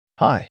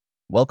Hi,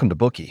 welcome to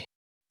Bookie.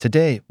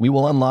 Today, we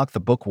will unlock the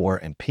book War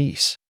and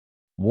Peace.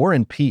 War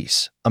and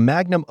Peace, a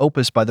magnum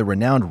opus by the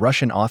renowned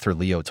Russian author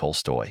Leo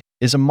Tolstoy,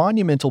 is a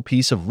monumental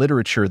piece of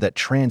literature that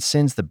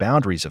transcends the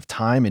boundaries of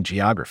time and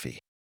geography.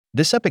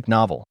 This epic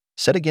novel,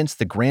 set against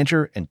the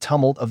grandeur and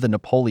tumult of the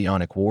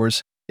Napoleonic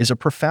Wars, is a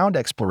profound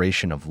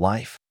exploration of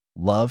life,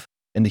 love,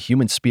 and the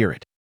human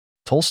spirit.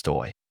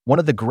 Tolstoy, one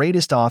of the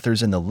greatest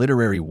authors in the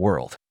literary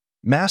world,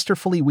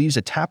 masterfully weaves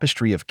a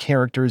tapestry of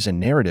characters and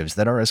narratives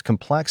that are as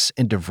complex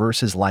and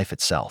diverse as life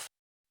itself.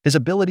 His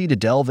ability to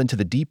delve into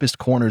the deepest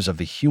corners of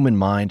the human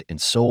mind and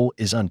soul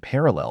is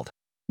unparalleled,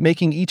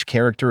 making each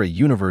character a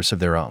universe of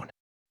their own.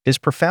 His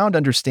profound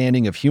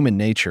understanding of human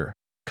nature,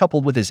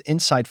 coupled with his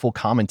insightful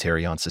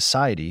commentary on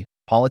society,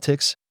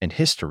 politics, and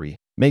history,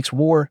 makes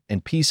War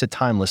and Peace a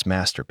timeless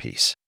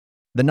masterpiece.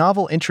 The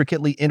novel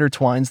intricately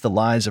intertwines the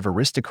lives of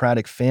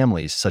aristocratic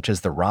families such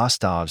as the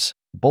Rostovs,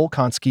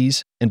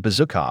 Bolkonskys, and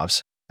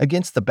Bezukovs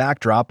against the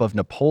backdrop of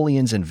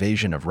Napoleon's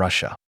invasion of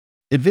Russia.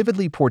 It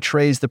vividly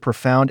portrays the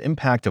profound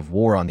impact of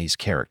war on these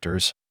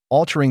characters,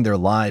 altering their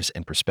lives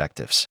and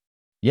perspectives.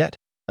 Yet,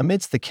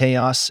 amidst the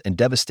chaos and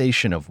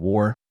devastation of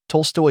war,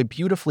 Tolstoy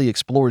beautifully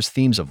explores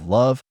themes of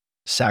love,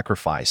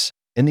 sacrifice,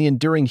 and the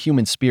enduring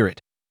human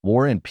spirit.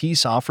 War and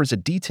Peace offers a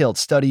detailed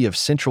study of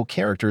central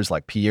characters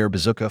like Pierre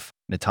Bezukov,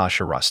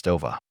 Natasha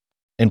Rostova,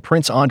 and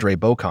Prince Andrei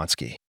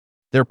Bolkonsky.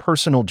 Their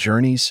personal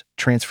journeys,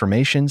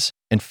 transformations,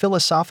 and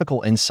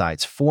philosophical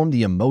insights form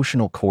the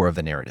emotional core of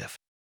the narrative.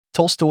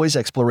 Tolstoy's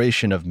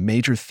exploration of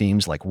major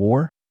themes like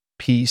war,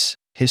 peace,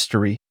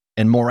 history,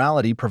 and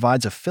morality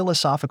provides a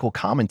philosophical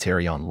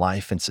commentary on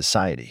life and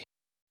society,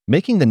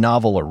 making the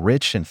novel a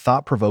rich and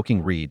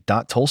thought-provoking read.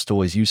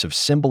 Tolstoy's use of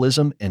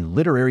symbolism and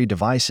literary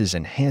devices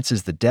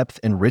enhances the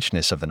depth and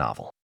richness of the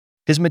novel.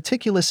 His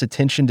meticulous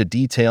attention to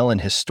detail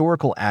and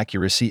historical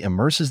accuracy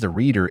immerses the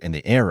reader in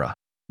the era,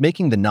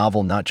 making the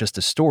novel not just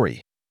a story,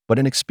 but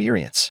an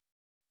experience.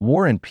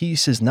 War and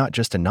Peace is not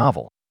just a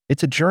novel,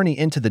 it's a journey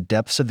into the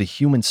depths of the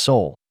human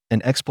soul, an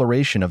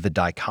exploration of the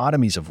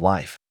dichotomies of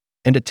life,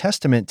 and a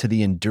testament to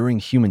the enduring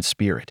human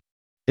spirit.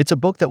 It's a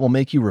book that will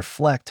make you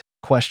reflect,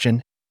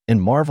 question, and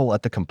marvel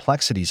at the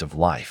complexities of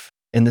life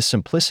and the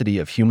simplicity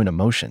of human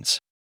emotions.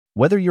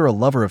 Whether you're a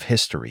lover of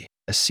history,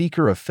 a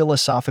seeker of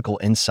philosophical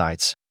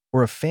insights,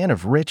 or a fan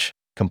of rich,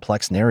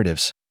 complex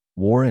narratives,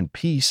 War and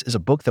Peace is a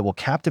book that will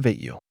captivate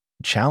you,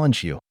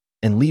 challenge you,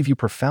 and leave you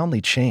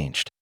profoundly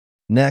changed.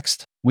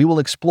 Next, we will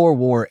explore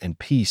War and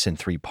Peace in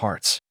 3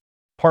 parts.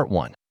 Part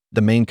 1,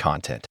 the main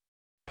content.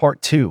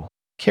 Part 2,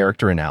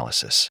 character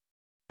analysis.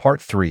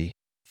 Part 3,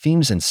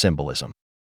 themes and symbolism.